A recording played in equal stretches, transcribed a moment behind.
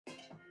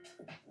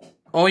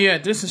Oh yeah,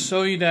 just to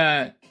show you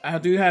that I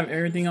do have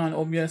everything on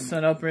OBS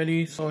set up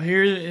ready. So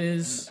here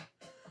is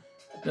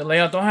the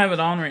layout. Don't have it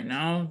on right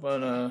now,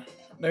 but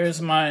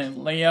there's my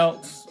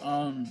layouts.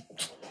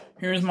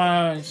 Here's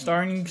my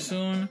starting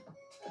soon.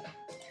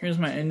 Here's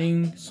my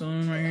ending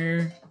soon right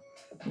here.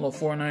 A little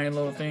Fortnite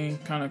little thing,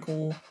 kind of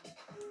cool.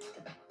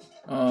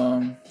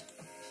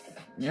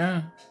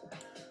 Yeah.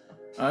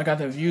 I got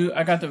the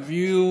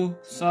view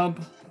sub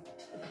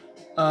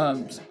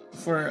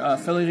for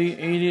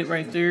affiliated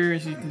right there.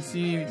 As you can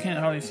see, you can't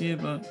hardly see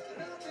it, but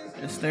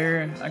it's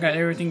there. I got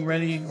everything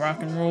ready,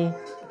 rock and roll.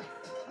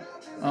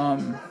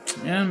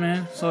 Yeah,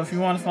 man. So if you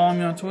want to follow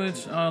me on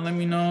Twitch, let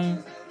me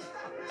know.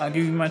 I'll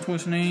give you my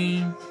Twitch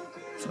name.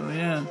 So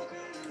yeah.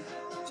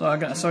 So I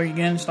got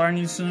again,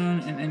 starting soon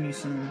and ending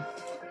soon,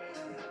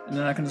 and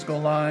then I can just go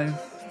live.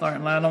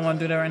 Starting live. I don't want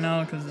to do that right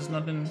now because there's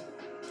nothing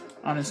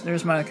on this.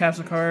 There's my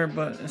capture card,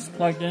 but it's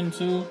plugged in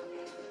too.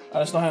 I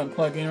just don't have it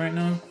plugged in right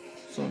now.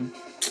 So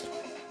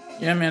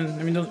yeah, man.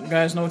 Let me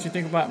guys know what you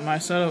think about my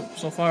setup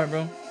so far,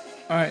 bro.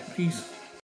 All right, peace.